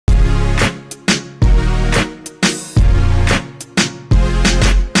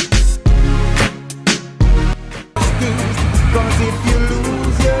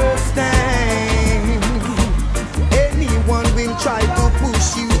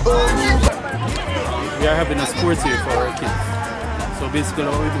having a sports day for our kids. So basically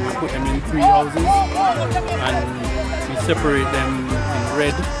what we do, we put them in 3 houses and we separate them in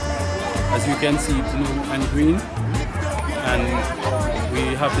red, as you can see, blue and green, and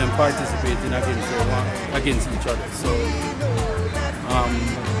we have them participating against each other. So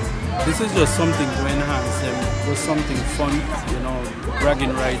this is just something to enhance them, just something fun, you know,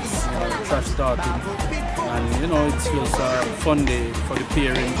 bragging rights, you know, trash talking, and you know, it's just a fun day for the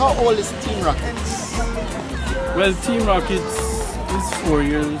parents. How old is Team Rockets? Well, Team Rockets is 4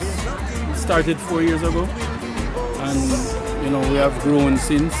 years. It started 4 years ago, and you know, we have grown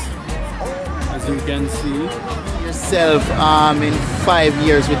since, as you can see. Yourself in 5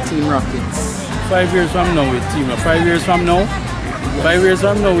 years with Team Rockets. 5 years from now with Team Rockets. 5 years from now? 5 years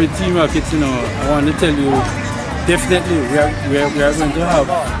from now with Team Rockets, you know, I want to tell you, definitely we are going to have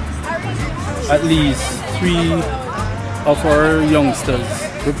at least 3 of our youngsters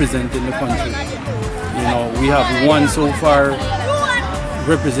representing the country. You know, we have 1 so far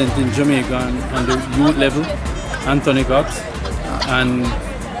representing Jamaica on the youth level, Anthony Cox, and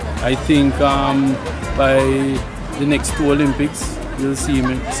I think by the next 2 Olympics you'll see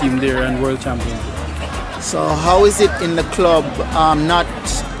him there and world champion. So how is it in the club, not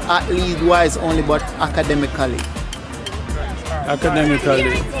athlete-wise only, but academically?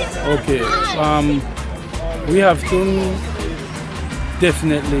 Academically, okay. We have to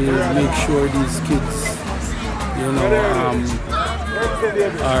definitely make sure these kids, you know,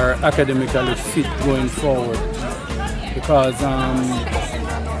 are academically fit going forward. Because,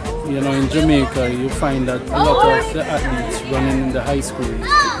 you know, in Jamaica, you find that a lot of the athletes running in the high schools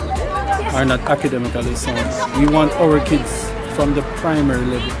are not academically sound. We want our kids from the primary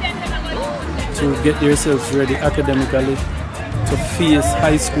level to get themselves ready academically to face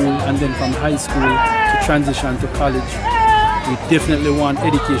high school, and then from high school to transition to college. We definitely want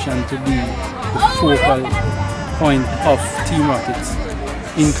education to be the focal point of Team Rockets,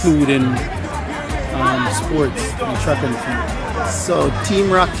 including sports and track and field. So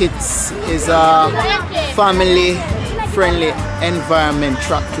Team Rockets is a family-friendly environment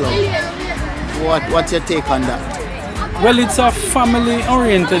track club. What's your take on that? Well, it's a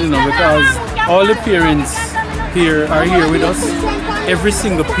family-oriented, you know, because all the parents here are here with us. Every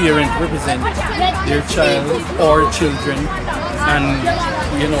single parent represents their child or children, and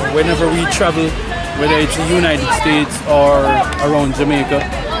you know, whenever we travel, whether it's the United States or around Jamaica,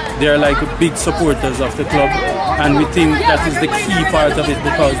 they are like big supporters of the club, and we think that is the key part of it,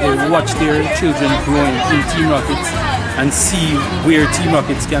 because they watch their children growing in Team Rockets and see where Team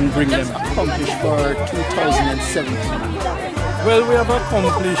Rockets can bring them. Accomplished for 2017. Well, we have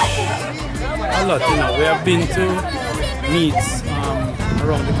accomplished a lot, you know. We have been to meets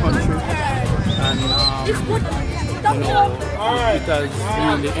around the country, and you know, it has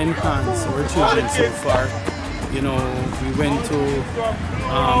really enhanced our children so far. You know, we went to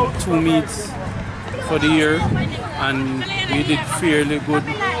 2 meets for the year, and we did fairly good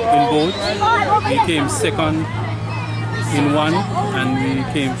in both. We came second in one, and we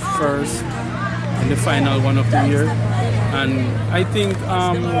came first in the final one of the year. And I think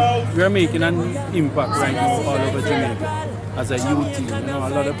we are making an impact right now all over Jamaica as a youth team. You know, a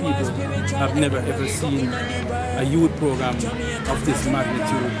lot of people have never ever seen a youth program of this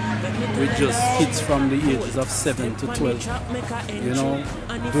magnitude with just kids from the ages of 7 to 12, you know,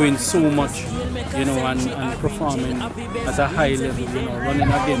 doing so much, you know, and performing at a high level, you know, running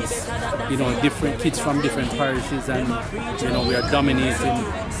against, you know, different kids from different parishes, and, you know, we are dominating,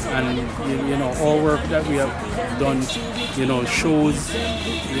 and, you know, our work that we have done, you know, shows,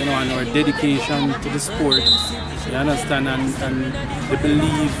 you know, and our dedication to the sport, you understand, and the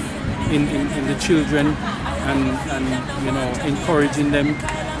belief in the children, and you know, encouraging them,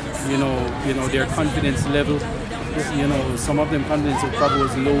 you know, their confidence level. You know, some of them confidence level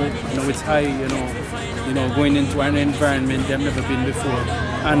was low, now it's high, you know, going into an environment they've never been before.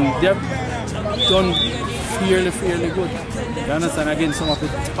 And they've done fairly good. You understand, against some of the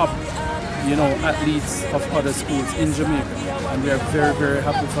top, you know, athletes of other schools in Jamaica. And we are very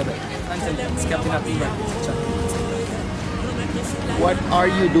happy for that. What are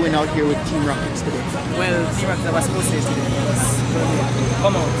you doing out here with Team Rockets today? Well, Team Rockets was supposed to today.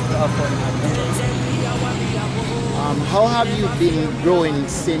 Come out to have fun. How have you been growing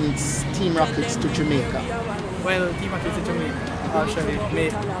since Team Rockets to Jamaica? Well, Team Rockets to Jamaica actually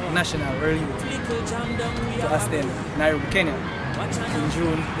made national early to us then Nairobi, Kenya in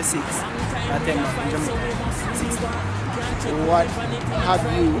June the 6th at 10 in Jamaica. 6th. What have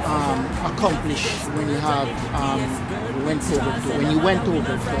you accomplished when you have when you went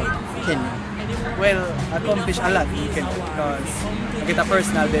over to Kenya? Well, accomplished a lot in Kenya because I get a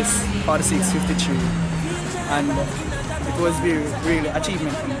personal best for the 6:53 and it was really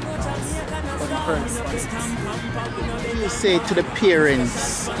achievement for me for the first 1/6. What do you say to the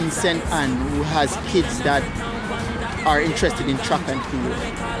parents in St. Anne who has kids that are interested in track and field?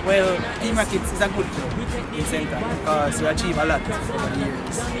 Well, Team Rockets is a good club in St. Anne because we achieve a lot over the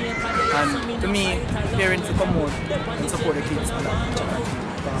years. And to me, parents will come out and support the kids a lot in track and field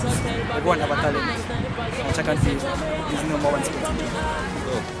because everyone have a talent. And track and field is the #1 sport.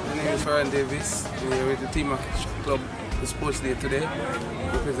 My name is Farron Davis. I'm here with the Team Rockets Club, the sports day today,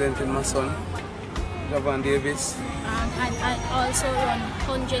 representing my son, Javan Davis. And I also run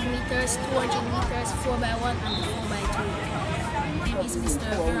 100 meters, 200 meters, 4x1 and 4x2. My name is Mr.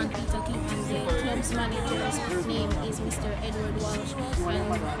 Veron Peter Keaton. The club's manager's name is Mr. Edward Walsh.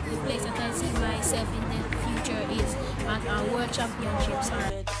 And the place that I see myself in the future is at our World Championships.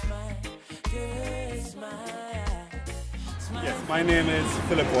 Yes, my name is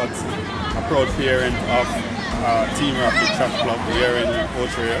Philip Watson, a proud parent of Team Rocket Track Club here in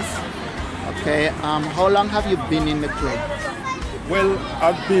Ocho. Rios. Okay, how long have you been in the club? Well,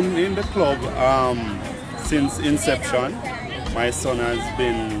 I've been in the club since inception. My son has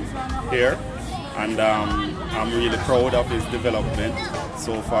been here, and I'm really proud of his development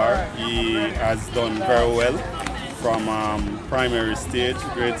so far. He has done very well from primary stage,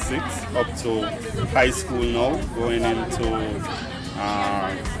 grade 6, up to high school now, going into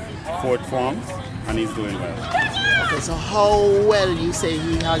 4th form, and he's doing well. Okay, so how well you say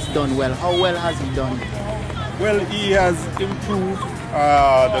he has done well? How well has he done? Well, he has improved.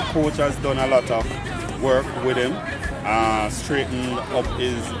 The coach has done a lot of work with him, straightened up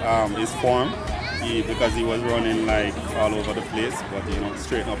his form. Because he was running like all over the place, but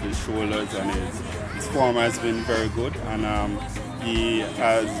straighten up his shoulders, and his form has been very good. And he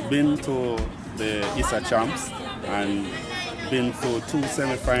has been to the ISA Champs and been to 2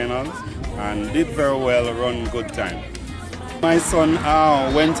 semi-finals and did very well, run good time. My son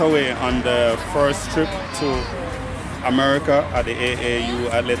went away on the first trip to America at the AAU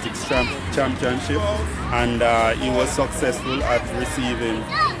Athletics Championship, and he was successful at receiving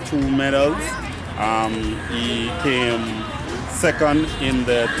 2 medals. He came second in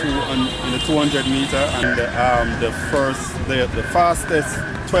the 200 meter and the fastest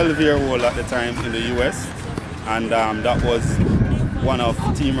 12-year-old at the time in the US, and that was one of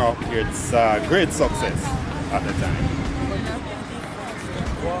Team Rockets' great success at the time.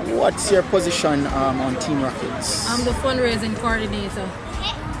 What's your position on Team Rockets? I'm the fundraising coordinator.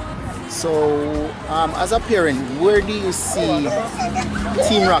 So, as a parent, where do you see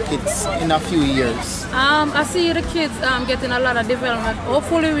Team Rockets in a few years? I see the kids getting a lot of development.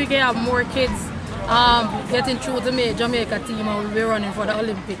 Hopefully we can have more kids getting through to the Jamaica team, and we'll be running for the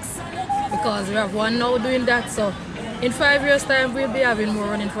Olympics. Because we have one now doing that, so in 5 years' time we'll be having more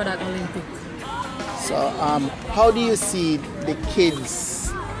running for that Olympics. So, how do you see the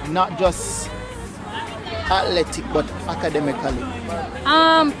kids, not just athletic but academically?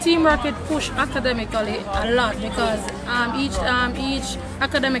 Team Rocket push academically a lot because each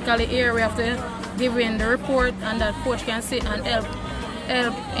academically area we have to give in the report, and that coach can sit and help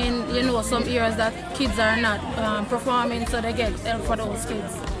in some areas that kids are not performing, so they get help for those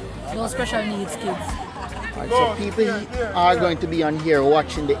kids, those special needs kids. Right, so people are going to be on here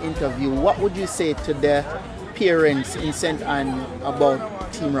watching the interview. What would you say to the parents in St. Anne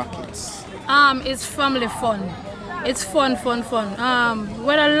about Team Rockets? It's family fun. It's fun.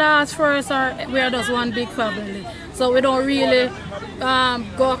 Whether last, first, or we are just one big family. So we don't really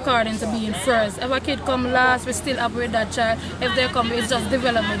go according to being first. If a kid come last, we still up with that child. If they come, it's just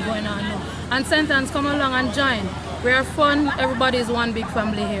development going on now. And St. Anne's come along and join. We are fun. Everybody is one big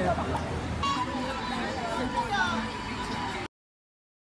family here.